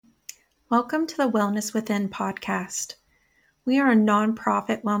Welcome to the Wellness Within podcast. We are a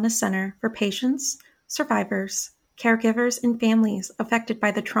nonprofit wellness center for patients, survivors, caregivers, and families affected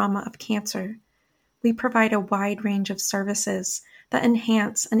by the trauma of cancer. We provide a wide range of services that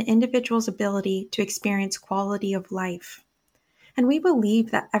enhance an individual's ability to experience quality of life. And we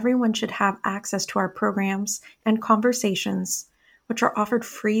believe that everyone should have access to our programs and conversations, which are offered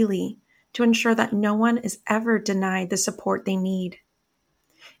freely to ensure that no one is ever denied the support they need.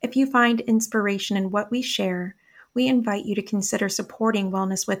 If you find inspiration in what we share, we invite you to consider supporting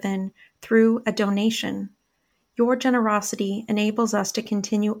Wellness Within through a donation. Your generosity enables us to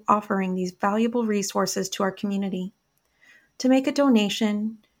continue offering these valuable resources to our community. To make a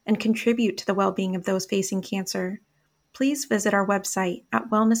donation and contribute to the well-being of those facing cancer, please visit our website at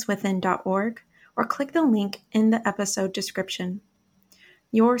wellnesswithin.org or click the link in the episode description.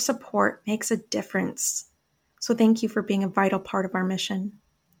 Your support makes a difference, so thank you for being a vital part of our mission.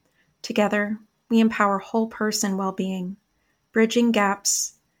 Together, we empower whole person well-being, bridging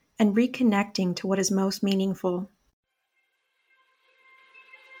gaps, and reconnecting to what is most meaningful.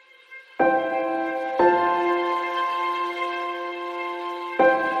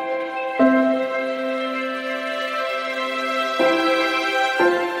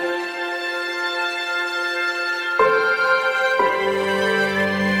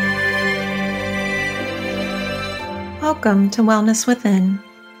 Welcome to Wellness Within.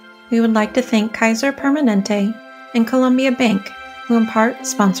 We would like to thank Kaiser Permanente and Columbia Bank, who in part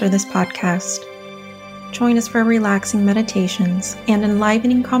sponsor this podcast. Join us for relaxing meditations and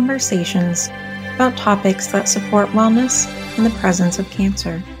enlivening conversations about topics that support wellness in the presence of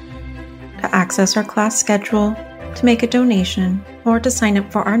cancer. To access our class schedule, to make a donation, or to sign up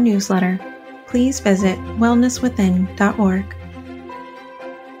for our newsletter, please visit wellnesswithin.org.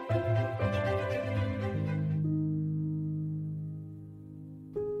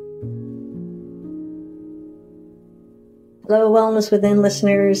 Hello, Wellness Within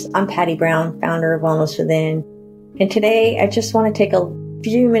listeners. I'm Patti Brown, founder of Wellness Within. And today I just want to take a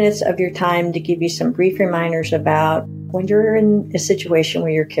few minutes of your time to give you some brief reminders about when you're in a situation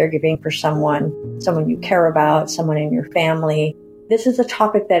where you're caregiving for someone you care about, someone in your family. This is a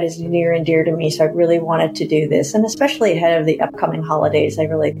topic that is near and dear to me, so I really wanted to do this. And especially ahead of the upcoming holidays, I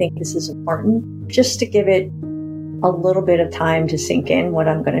really think this is important just to give it a little bit of time to sink in what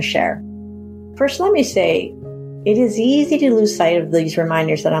I'm going to share. First, let me say, it is easy to lose sight of these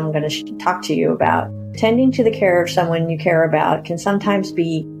reminders that I'm going to talk to you about. Tending to the care of someone you care about can sometimes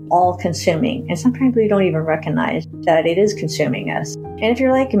be all-consuming, and sometimes we don't even recognize that it is consuming us. And if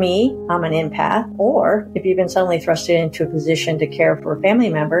you're like me, I'm an empath, or if you've been suddenly thrusted into a position to care for a family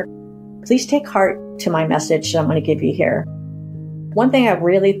member, please take heart to my message that I'm going to give you here. One thing I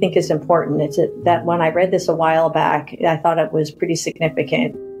really think is important is that when I read this a while back, I thought it was pretty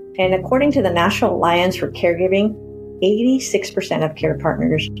significant. And according to the National Alliance for Caregiving, 86% of care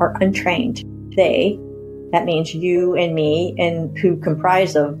partners are untrained. That means you and me, and who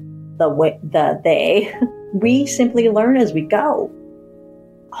comprise of they, we simply learn as we go.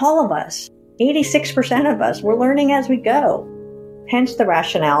 All of us, 86% of us, we're learning as we go. Hence the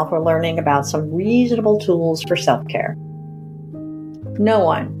rationale for learning about some reasonable tools for self-care. No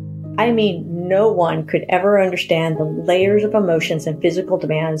one could ever understand the layers of emotions and physical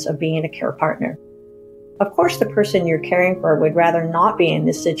demands of being a care partner. Of course, the person you're caring for would rather not be in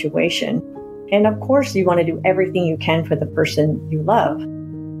this situation. And of course, you want to do everything you can for the person you love.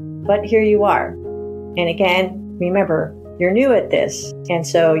 But here you are. And again, remember, you're new at this. And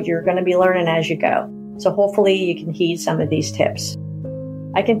so you're going to be learning as you go. So hopefully you can heed some of these tips.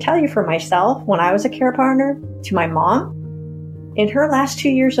 I can tell you for myself, when I was a care partner to my mom, in her last 2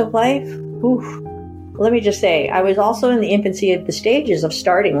 years of life, let me just say, I was also in the infancy of the stages of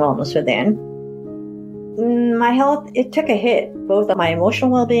starting Wellness Within. My health, it took a hit, both on my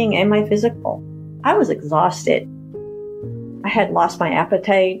emotional well-being and my physical. I was exhausted. I had lost my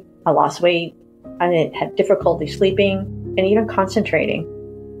appetite, I lost weight, I had difficulty sleeping, and even concentrating.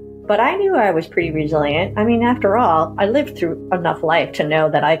 But I knew I was pretty resilient. I mean, after all, I lived through enough life to know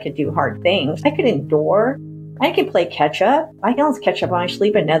that I could do hard things. I could endure. I can play catch up. I can always catch up on my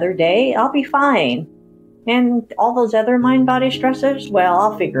sleep another day. I'll be fine. And all those other mind-body stressors, well,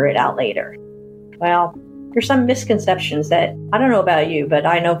 I'll figure it out later. Well, there's some misconceptions that, I don't know about you, but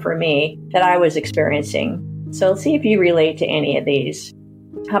I know for me, that I was experiencing. So let's see if you relate to any of these.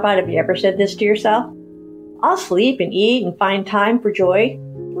 How about, have you ever said this to yourself? I'll sleep and eat and find time for joy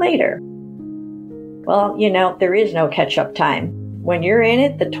later. Well, there is no catch-up time. When you're in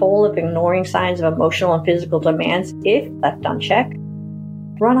it, the toll of ignoring signs of emotional and physical demands, if left unchecked,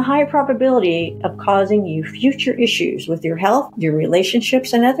 run a high probability of causing you future issues with your health, your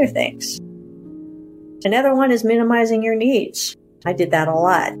relationships, and other things. Another one is minimizing your needs. I did that a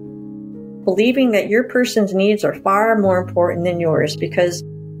lot. Believing that your person's needs are far more important than yours because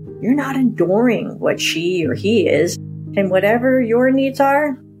you're not enduring what she or he is, and whatever your needs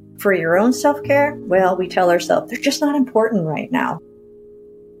are for your own self-care, well, we tell ourselves they're just not important right now.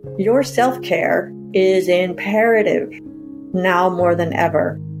 Your self-care is imperative now more than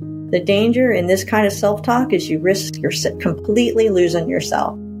ever. The danger in this kind of self-talk is you risk completely losing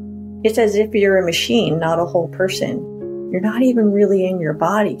yourself. It's as if you're a machine, not a whole person. You're not even really in your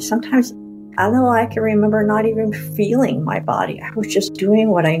body. Sometimes I know I can remember not even feeling my body. I was just doing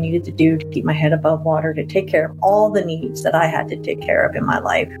what I needed to do to keep my head above water, to take care of all the needs that I had to take care of in my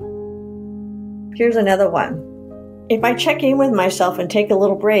life. Here's another one. If I check in with myself and take a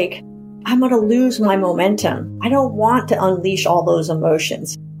little break, I'm going to lose my momentum. I don't want to unleash all those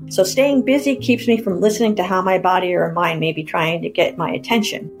emotions. So staying busy keeps me from listening to how my body or mind may be trying to get my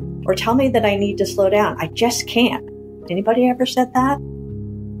attention or tell me that I need to slow down. I just can't. Anybody ever said that?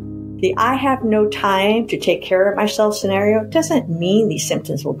 The I have no time to take care of myself scenario doesn't mean these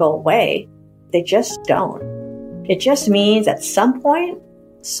symptoms will go away. They just don't. It just means at some point,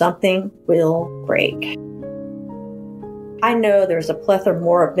 something will break. I know there's a plethora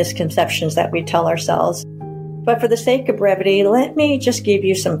more of misconceptions that we tell ourselves, but for the sake of brevity, let me just give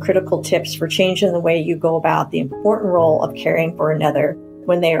you some critical tips for changing the way you go about the important role of caring for another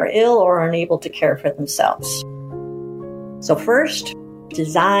when they are ill or unable to care for themselves. So first,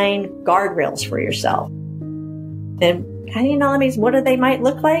 design guardrails for yourself. And what do they might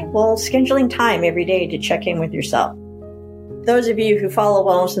look like? Well, scheduling time every day to check in with yourself. Those of you who follow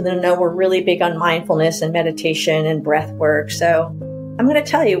Wellness Within know we're really big on mindfulness and meditation and breath work. So I'm going to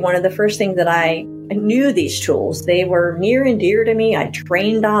tell you one of the first things that I knew these tools. They were near and dear to me. I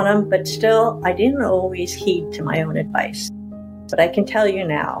trained on them, but still I didn't always heed to my own advice. But I can tell you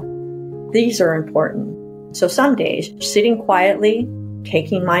now, these are important. So some days, sitting quietly,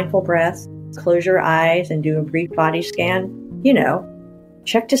 taking mindful breaths, close your eyes and do a brief body scan,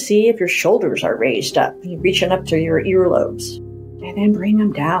 check to see if your shoulders are raised up, reaching up to your earlobes, and then bring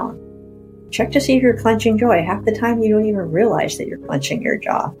them down. Check to see if you're clenching jaw. Half the time you don't even realize that you're clenching your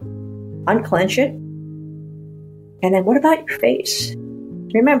jaw. Unclench it. And then what about your face?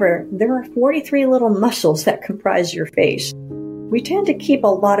 Remember, there are 43 little muscles that comprise your face. We tend to keep a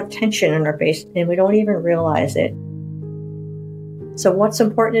lot of tension in our face and we don't even realize it. So what's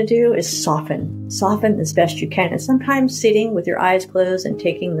important to do is soften as best you can. And sometimes sitting with your eyes closed and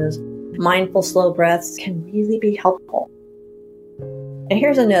taking those mindful, slow breaths can really be helpful. And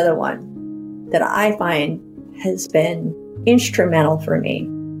here's another one that I find has been instrumental for me.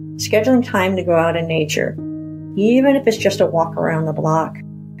 Scheduling time to go out in nature, even if it's just a walk around the block.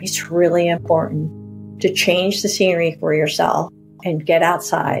 It's really important to change the scenery for yourself and get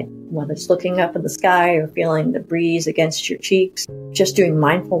outside, whether it's looking up at the sky or feeling the breeze against your cheeks, just doing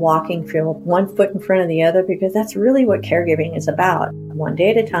mindful walking, feel one foot in front of the other, because that's really what caregiving is about. One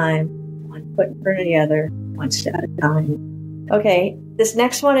day at a time, one foot in front of the other, one step at a time. Okay, this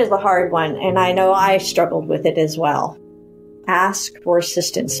next one is the hard one, and I know I struggled with it as well. Ask for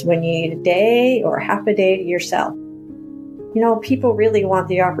assistance when you need a day or half a day to yourself. People really want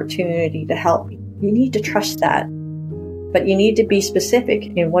the opportunity to help. You need to trust that. But you need to be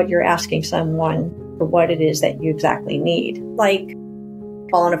specific in what you're asking someone for what it is that you exactly need. Like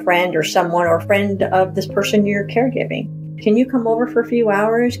calling a friend or someone or friend of this person you're caregiving. Can you come over for a few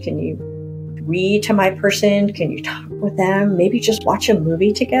hours? Can you read to my person? Can you talk with them? Maybe just watch a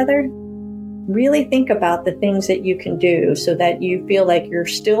movie together? Really think about the things that you can do so that you feel like you're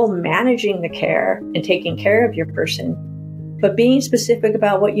still managing the care and taking care of your person, but being specific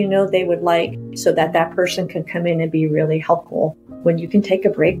about what you know they would like so that that person can come in and be really helpful when you can take a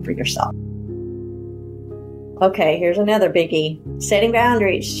break for yourself. Okay, here's another biggie. Setting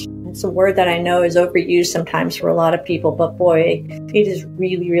boundaries. It's a word that I know is overused sometimes for a lot of people, but boy, it is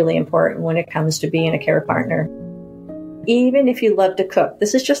really, really important when it comes to being a care partner. Even if you love to cook,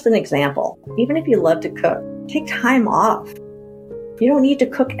 this is just an example. Even if you love to cook, take time off. You don't need to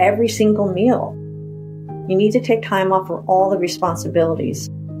cook every single meal. You need to take time off for all the responsibilities.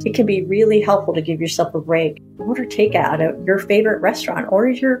 It can be really helpful to give yourself a break. Order takeout at your favorite restaurant or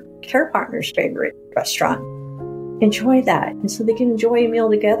your care partner's favorite restaurant. Enjoy that. And so they can enjoy a meal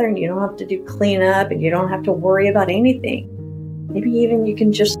together and you don't have to do cleanup and you don't have to worry about anything. Maybe even you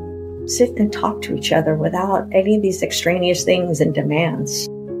can just sit and talk to each other without any of these extraneous things and demands.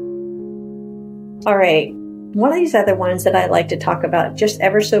 All right. One of these other ones that I like to talk about just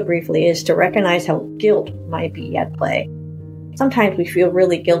ever so briefly is to recognize how guilt might be at play. Sometimes we feel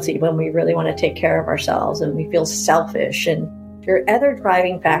really guilty when we really want to take care of ourselves, and we feel selfish. And there are other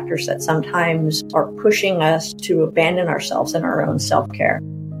driving factors that sometimes are pushing us to abandon ourselves in our own self-care.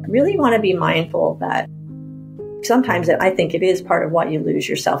 I really want to be mindful of that. Sometimes I think it is part of why you lose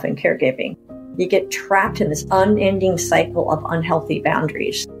yourself in caregiving. You get trapped in this unending cycle of unhealthy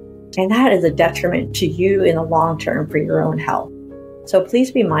boundaries. And that is a detriment to you in the long term for your own health. So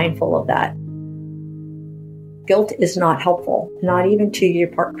please be mindful of that. Guilt is not helpful, not even to your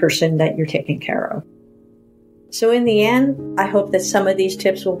person that you're taking care of. So in the end, I hope that some of these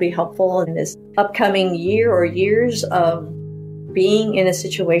tips will be helpful in this upcoming year or years of being in a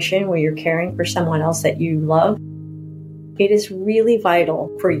situation where you're caring for someone else that you love. It is really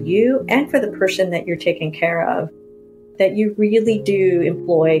vital for you and for the person that you're taking care of that you really do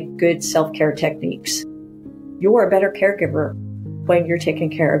employ good self-care techniques. You're a better caregiver when you're taking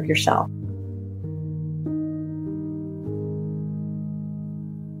care of yourself.